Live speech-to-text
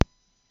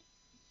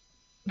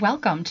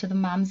Welcome to the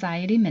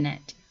Momxiety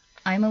Minute.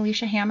 I'm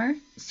Alicia Hammer,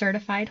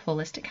 certified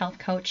holistic health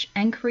coach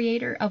and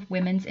creator of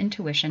Women's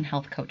Intuition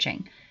Health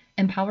Coaching,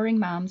 empowering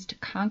moms to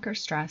conquer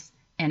stress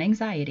and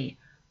anxiety,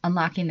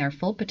 unlocking their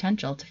full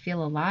potential to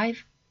feel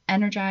alive,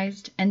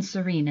 energized, and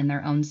serene in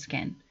their own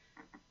skin.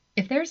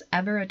 If there's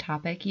ever a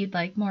topic you'd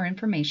like more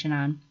information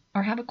on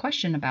or have a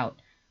question about,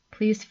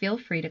 please feel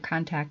free to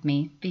contact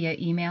me via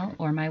email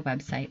or my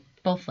website,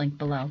 both linked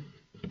below.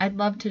 I'd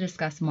love to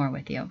discuss more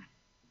with you.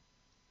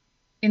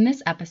 In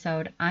this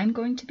episode, I'm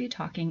going to be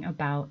talking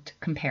about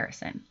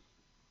comparison.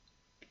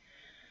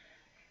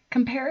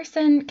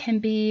 Comparison can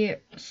be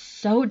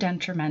so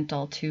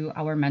detrimental to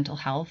our mental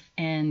health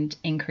and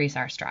increase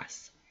our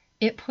stress.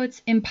 It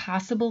puts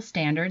impossible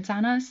standards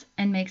on us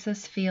and makes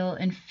us feel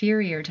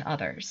inferior to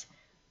others.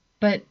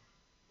 But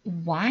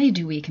why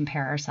do we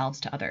compare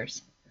ourselves to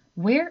others?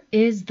 Where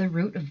is the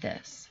root of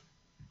this?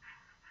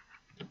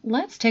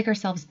 Let's take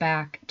ourselves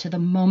back to the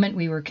moment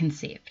we were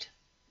conceived.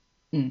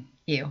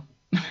 Ew.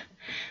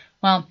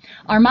 Well,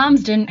 our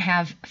moms didn't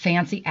have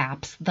fancy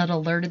apps that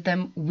alerted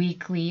them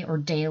weekly or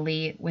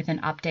daily with an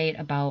update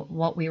about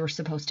what we were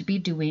supposed to be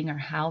doing or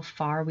how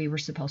far we were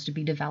supposed to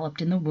be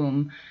developed in the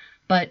womb,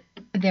 but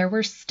there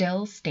were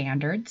still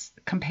standards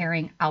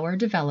comparing our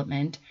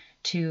development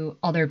to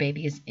other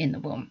babies in the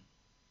womb.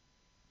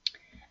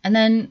 And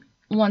then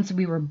once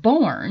we were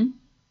born,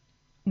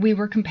 we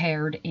were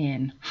compared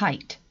in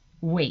height,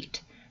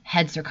 weight,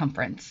 head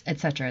circumference,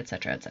 etc.,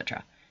 etc.,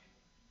 etc.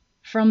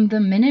 From the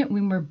minute we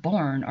were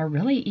born, or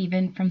really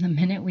even from the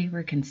minute we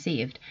were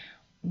conceived,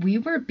 we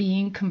were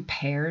being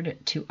compared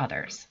to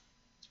others.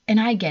 And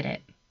I get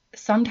it.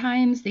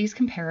 Sometimes these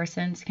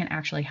comparisons can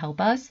actually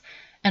help us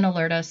and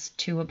alert us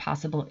to a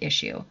possible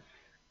issue.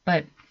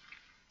 But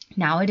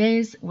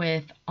nowadays,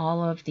 with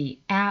all of the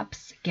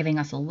apps giving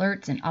us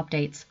alerts and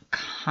updates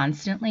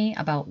constantly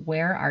about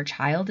where our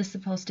child is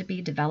supposed to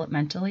be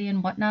developmentally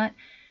and whatnot,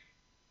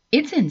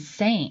 it's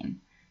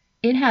insane.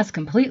 It has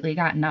completely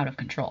gotten out of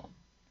control.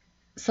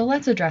 So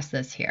let's address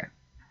this here.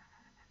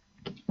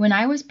 When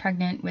I was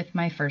pregnant with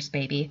my first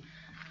baby,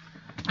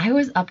 I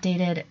was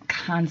updated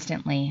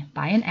constantly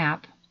by an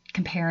app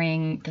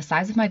comparing the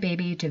size of my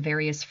baby to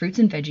various fruits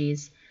and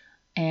veggies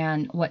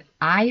and what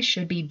I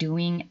should be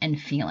doing and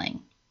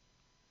feeling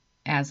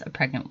as a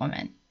pregnant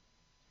woman.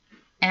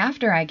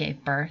 After I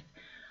gave birth,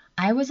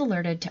 I was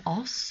alerted to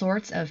all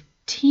sorts of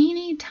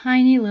teeny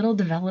tiny little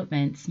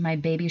developments my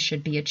baby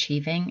should be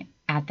achieving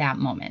at that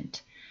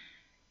moment.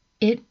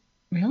 It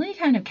really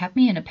kind of kept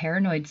me in a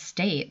paranoid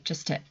state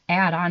just to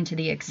add on to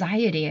the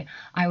anxiety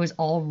I was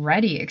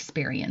already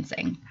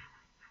experiencing.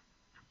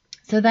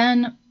 So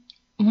then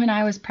when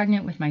I was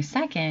pregnant with my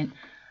second,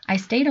 I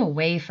stayed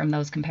away from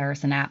those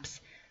comparison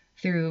apps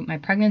through my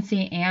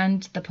pregnancy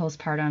and the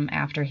postpartum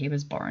after he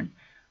was born.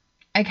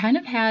 I kind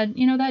of had,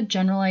 that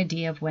general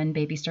idea of when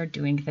babies start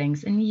doing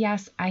things. And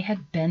yes, I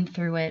had been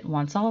through it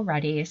once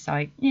already. So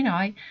I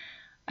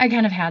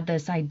kind of had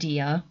this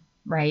idea,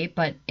 right?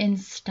 But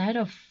instead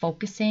of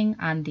focusing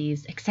on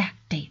these exact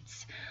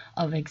dates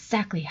of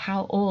exactly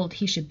how old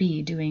he should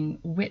be doing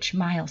which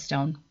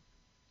milestone,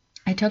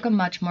 I took a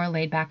much more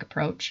laid back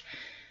approach.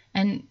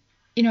 And,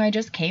 I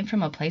just came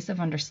from a place of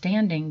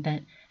understanding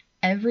that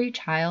every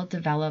child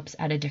develops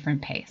at a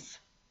different pace.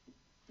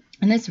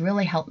 And this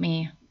really helped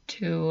me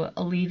to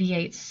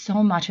alleviate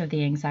so much of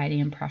the anxiety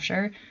and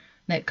pressure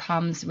that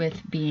comes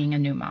with being a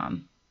new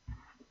mom.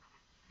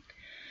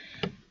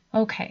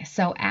 Okay,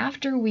 so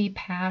after we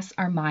pass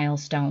our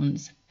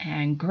milestones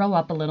and grow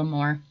up a little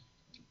more,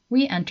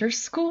 we enter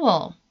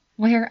school,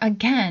 where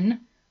again,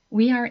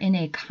 we are in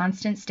a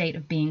constant state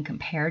of being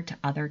compared to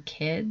other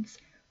kids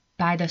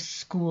by the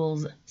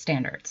school's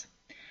standards.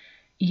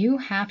 You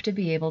have to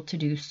be able to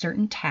do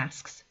certain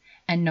tasks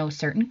and know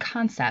certain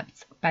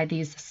concepts by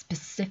these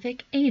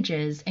specific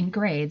ages and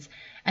grades,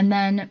 and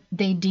then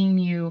they deem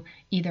you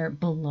either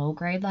below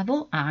grade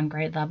level, on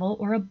grade level,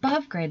 or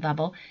above grade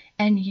level,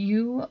 and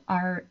you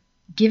are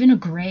given a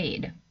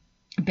grade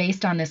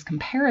based on this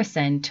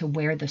comparison to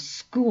where the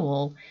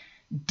school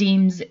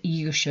deems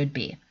you should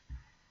be.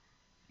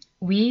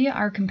 We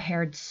are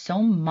compared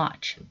so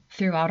much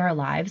throughout our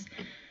lives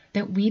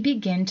that we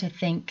begin to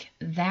think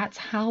that's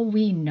how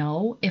we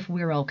know if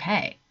we're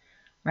okay.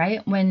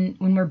 Right? When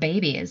we're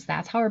babies,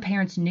 that's how our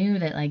parents knew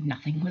that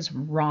nothing was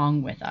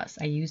wrong with us.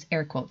 I use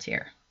air quotes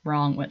here,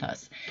 wrong with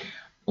us.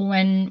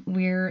 When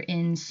we're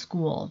in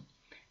school,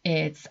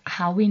 it's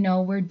how we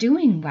know we're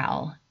doing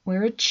well,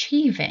 we're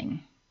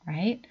achieving,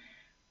 right?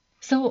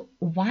 So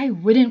why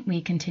wouldn't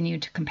we continue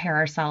to compare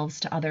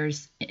ourselves to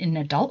others in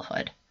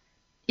adulthood?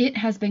 It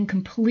has been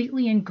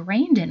completely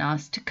ingrained in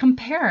us to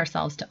compare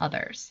ourselves to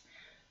others.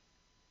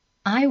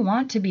 I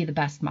want to be the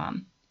best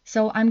mom.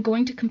 So I'm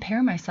going to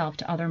compare myself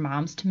to other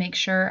moms to make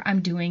sure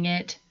I'm doing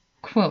it,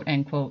 quote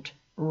unquote,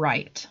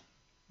 right?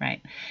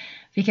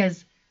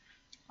 Because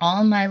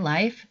all my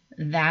life,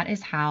 that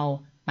is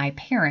how my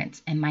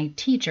parents and my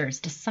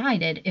teachers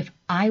decided if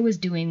I was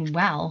doing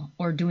well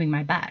or doing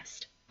my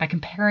best, by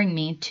comparing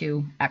me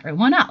to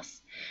everyone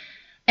else.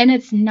 And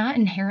it's not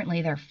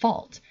inherently their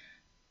fault.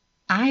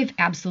 I've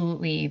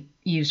absolutely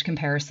used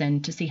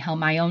comparison to see how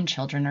my own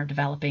children are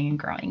developing and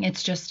growing.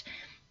 It's just,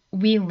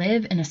 we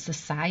live in a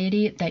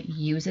society that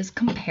uses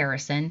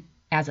comparison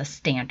as a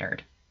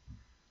standard.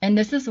 And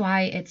this is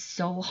why it's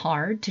so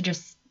hard to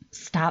just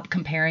stop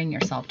comparing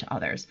yourself to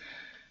others.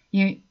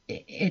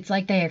 It's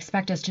like they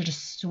expect us to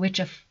just flip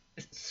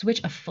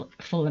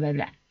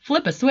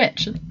a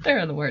switch. There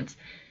are the words.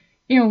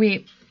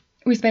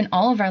 We spend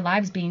all of our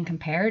lives being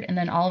compared, and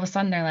then all of a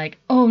sudden they're like,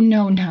 oh,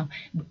 no,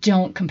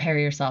 don't compare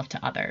yourself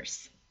to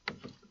others.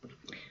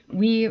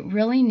 We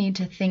really need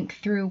to think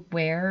through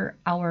where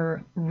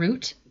our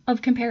root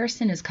of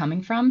comparison is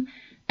coming from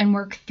and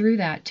work through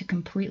that to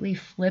completely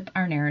flip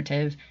our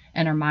narrative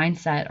and our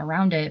mindset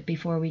around it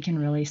before we can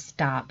really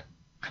stop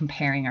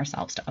comparing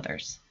ourselves to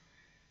others.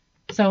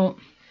 So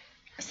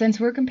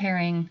since we're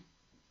being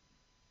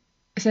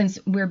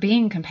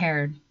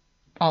compared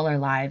all our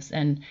lives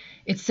and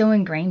it's so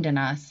ingrained in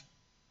us,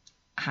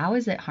 how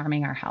is it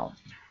harming our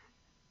health?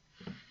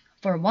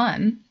 For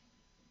one,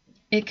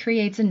 it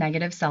creates a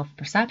negative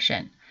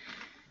self-perception.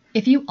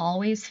 If you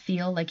always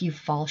feel like you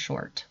fall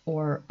short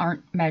or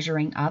aren't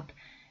measuring up,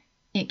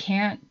 it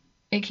can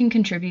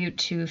contribute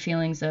to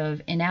feelings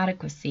of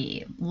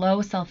inadequacy,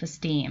 low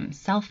self-esteem,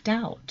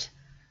 self-doubt.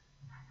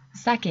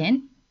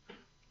 Second,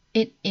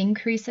 it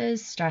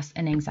increases stress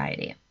and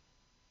anxiety.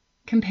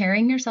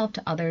 Comparing yourself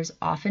to others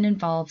often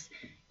involves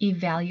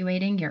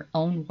evaluating your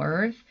own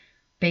worth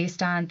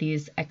based on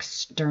these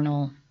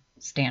external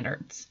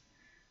standards.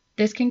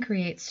 This can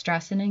create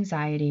stress and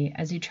anxiety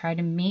as you try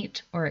to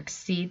meet or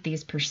exceed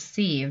these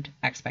perceived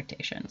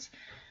expectations.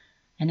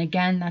 And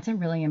again, that's a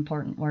really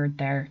important word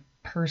there,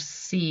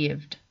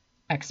 perceived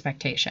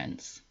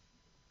expectations.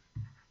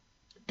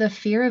 The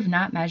fear of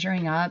not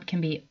measuring up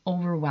can be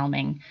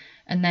overwhelming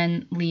and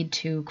then lead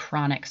to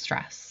chronic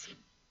stress.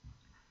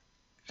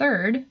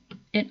 Third,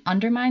 it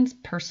undermines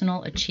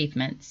personal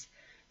achievements.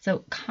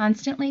 So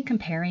constantly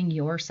comparing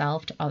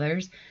yourself to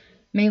others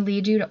may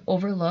lead you to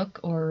overlook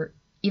or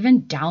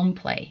even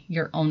downplay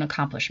your own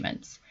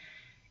accomplishments.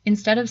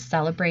 Instead of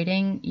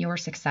celebrating your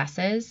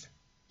successes,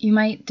 you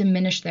might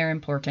diminish their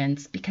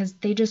importance because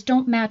they just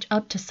don't match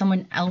up to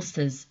someone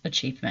else's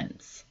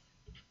achievements.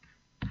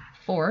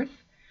 Fourth,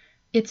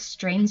 it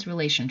strains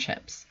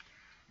relationships.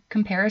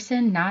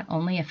 Comparison not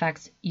only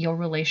affects your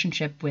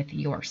relationship with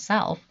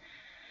yourself,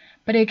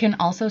 but it can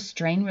also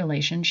strain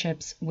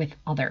relationships with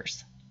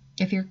others.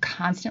 If you're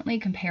constantly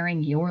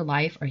comparing your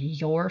life or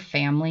your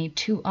family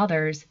to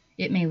others,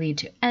 it may lead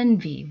to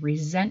envy,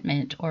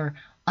 resentment, or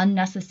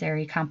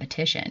unnecessary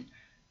competition,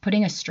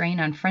 putting a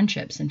strain on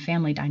friendships and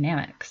family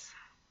dynamics.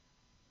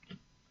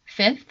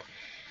 Fifth,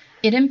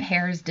 it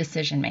impairs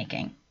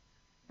decision-making.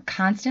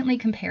 Constantly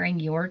comparing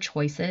your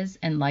choices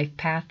and life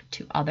path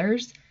to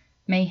others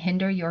may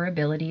hinder your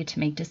ability to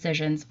make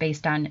decisions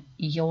based on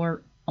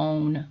your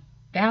own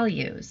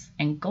values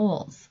and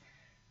goals.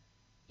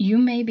 You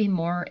may be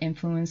more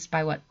influenced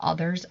by what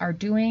others are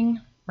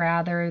doing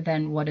rather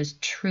than what is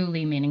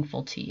truly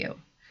meaningful to you.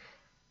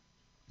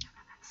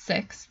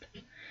 Sixth,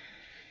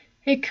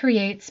 it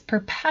creates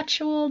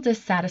perpetual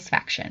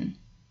dissatisfaction.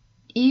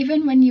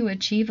 Even when you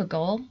achieve a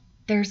goal,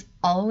 there's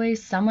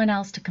always someone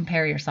else to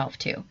compare yourself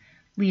to,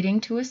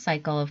 leading to a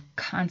cycle of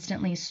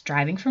constantly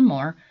striving for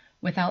more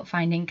without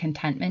finding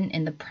contentment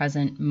in the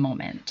present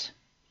moment.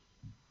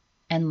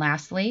 And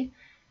lastly,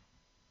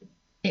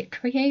 it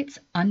creates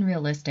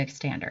unrealistic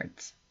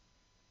standards.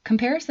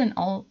 Comparison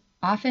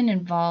often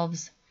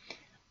involves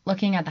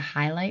looking at the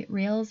highlight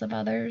reels of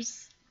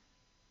others,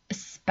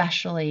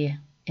 especially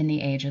in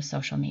the age of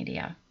social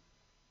media.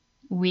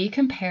 We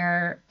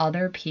compare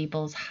other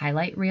people's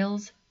highlight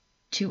reels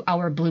to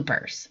our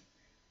bloopers,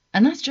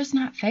 and that's just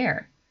not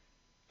fair.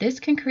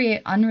 This can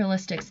create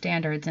unrealistic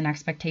standards and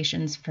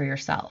expectations for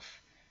yourself.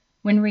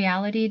 When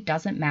reality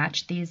doesn't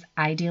match these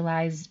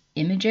idealized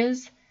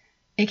images,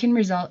 it can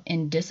result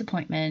in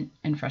disappointment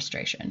and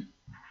frustration.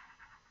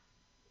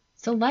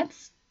 So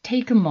let's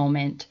take a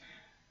moment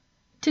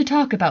to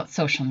talk about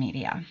social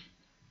media.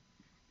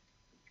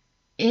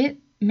 It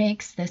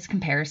makes this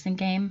comparison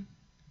game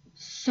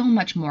so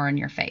much more in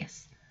your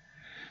face.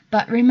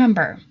 But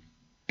remember,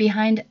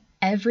 behind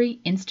every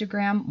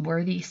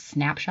Instagram-worthy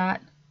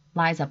snapshot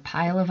lies a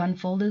pile of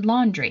unfolded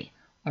laundry,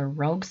 a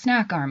rogue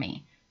snack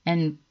army,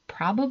 and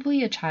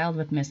probably a child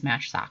with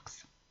mismatched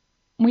socks.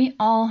 We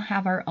all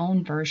have our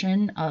own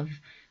version of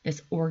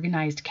this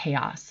organized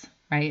chaos,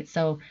 right?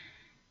 So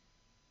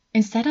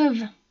instead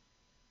of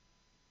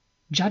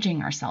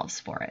judging ourselves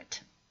for it,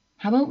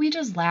 how about we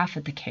just laugh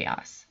at the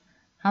chaos?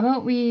 How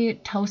about we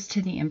toast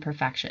to the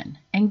imperfection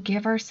and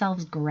give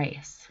ourselves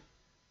grace?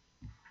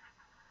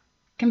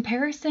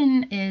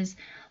 Comparison is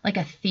like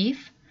a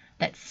thief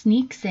that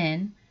sneaks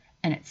in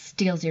and it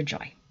steals your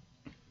joy.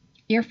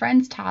 Your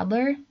friend's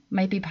toddler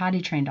might be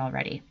potty trained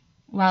already,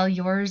 while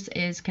yours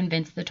is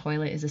convinced the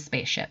toilet is a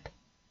spaceship.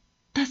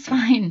 That's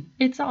fine.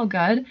 It's all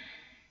good.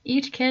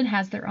 Each kid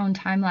has their own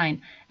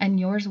timeline, and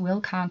yours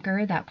will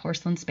conquer that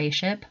porcelain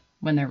spaceship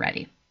when they're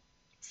ready.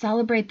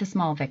 Celebrate the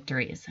small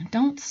victories.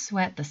 Don't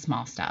sweat the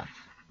small stuff.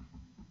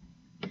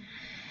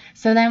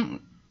 So then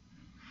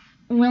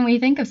when we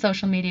think of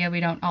social media, we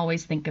don't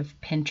always think of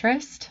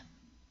Pinterest,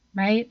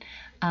 right?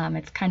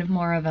 It's kind of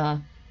more of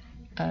a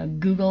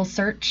Google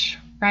search,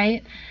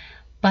 right?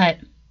 But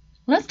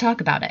let's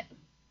talk about it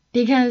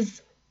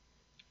because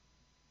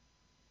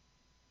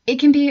it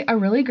can be a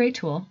really great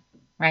tool,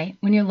 right?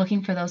 When you're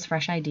looking for those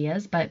fresh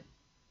ideas, but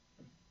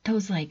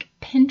those like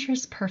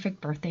Pinterest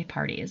perfect birthday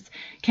parties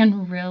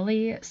can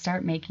really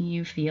start making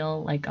you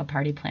feel like a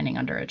party planning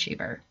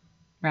underachiever,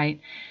 right?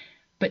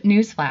 But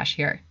newsflash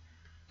here.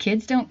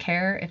 Kids don't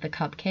care if the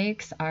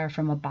cupcakes are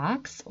from a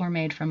box or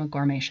made from a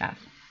gourmet chef.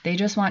 They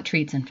just want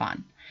treats and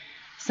fun.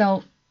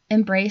 So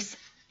embrace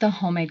the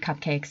homemade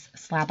cupcakes,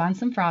 slap on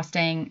some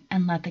frosting,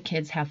 and let the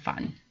kids have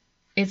fun.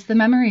 It's the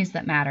memories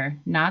that matter,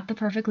 not the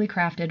perfectly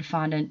crafted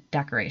fondant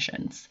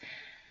decorations.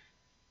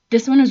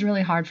 This one is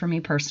really hard for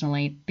me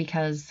personally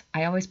because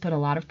I always put a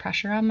lot of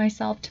pressure on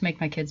myself to make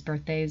my kids'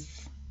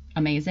 birthdays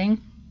amazing.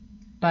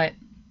 But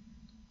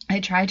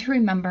I try to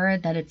remember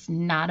that it's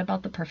not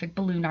about the perfect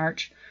balloon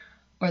arch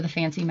or the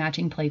fancy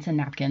matching plates and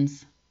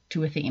napkins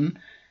to a theme.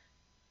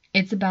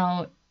 It's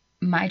about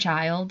my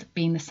child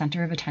being the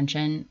center of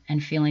attention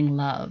and feeling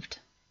loved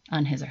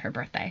on his or her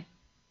birthday.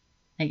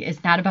 Like,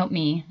 it's not about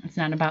me. It's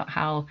not about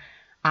how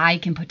I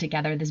can put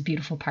together this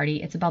beautiful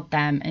party. It's about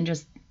them and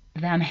just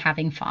them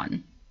having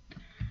fun.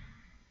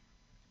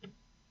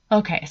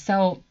 Okay,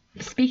 so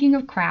speaking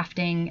of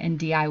crafting and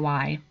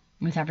DIY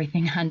with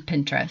everything on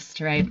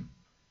Pinterest, right?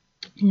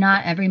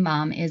 Not every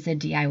mom is a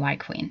DIY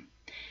queen.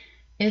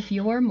 If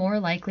you're more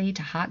likely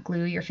to hot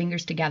glue your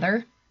fingers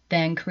together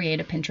than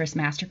create a Pinterest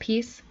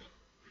masterpiece,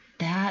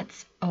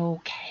 that's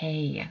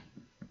okay.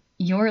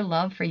 Your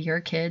love for your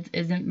kids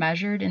isn't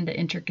measured in the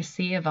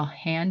intricacy of a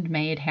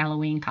handmade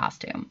Halloween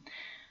costume.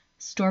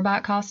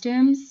 Store-bought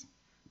costumes,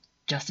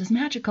 just as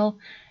magical,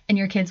 and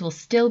your kids will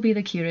still be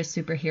the cutest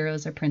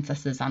superheroes or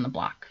princesses on the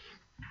block.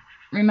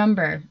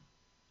 Remember,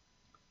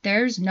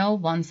 there's no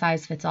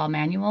one-size-fits-all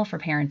manual for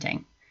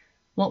parenting.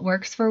 What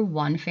works for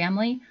one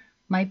family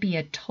might be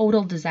a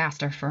total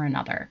disaster for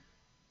another.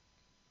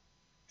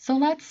 So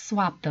let's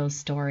swap those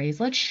stories.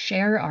 Let's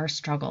share our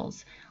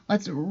struggles.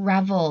 Let's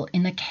revel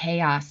in the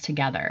chaos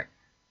together.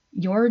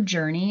 Your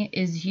journey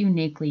is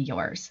uniquely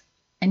yours,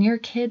 and your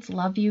kids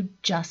love you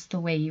just the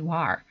way you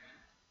are.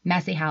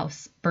 Messy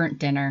house, burnt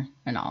dinner,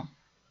 and all.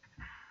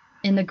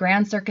 In the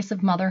grand circus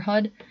of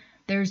motherhood,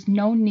 there's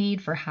no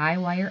need for high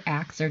wire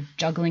acts or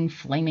juggling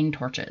flaming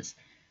torches.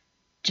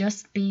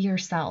 Just be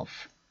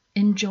yourself.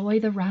 Enjoy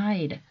the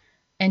ride,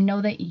 and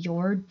know that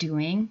you're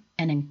doing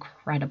an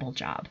incredible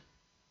job.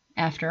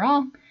 After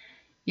all,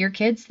 your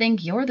kids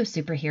think you're the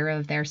superhero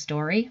of their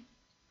story,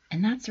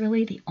 and that's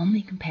really the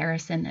only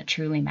comparison that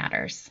truly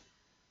matters.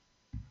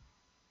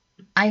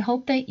 I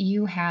hope that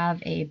you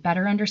have a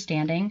better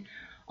understanding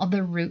of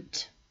the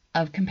root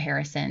of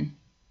comparison,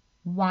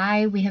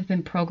 why we have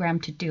been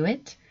programmed to do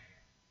it,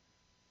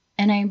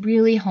 and I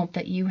really hope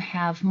that you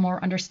have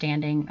more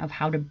understanding of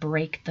how to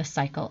break the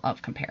cycle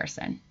of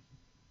comparison.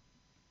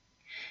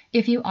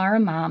 If you are a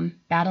mom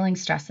battling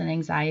stress and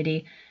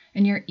anxiety,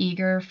 and you're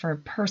eager for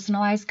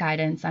personalized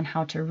guidance on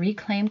how to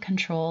reclaim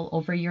control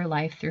over your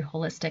life through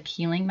holistic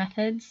healing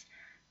methods,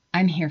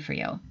 I'm here for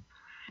you.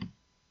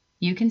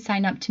 You can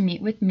sign up to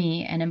meet with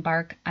me and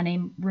embark on a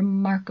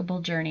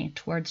remarkable journey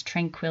towards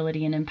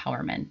tranquility and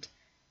empowerment.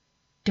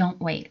 Don't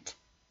wait.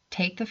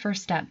 Take the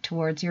first step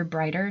towards your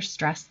brighter,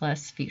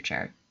 stressless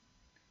future.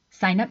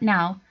 Sign up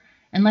now,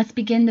 and let's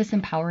begin this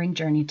empowering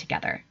journey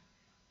together.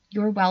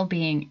 Your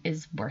well-being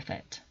is worth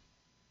it.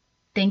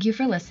 Thank you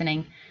for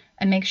listening,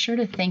 and make sure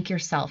to thank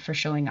yourself for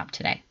showing up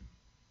today.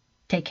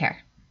 Take care.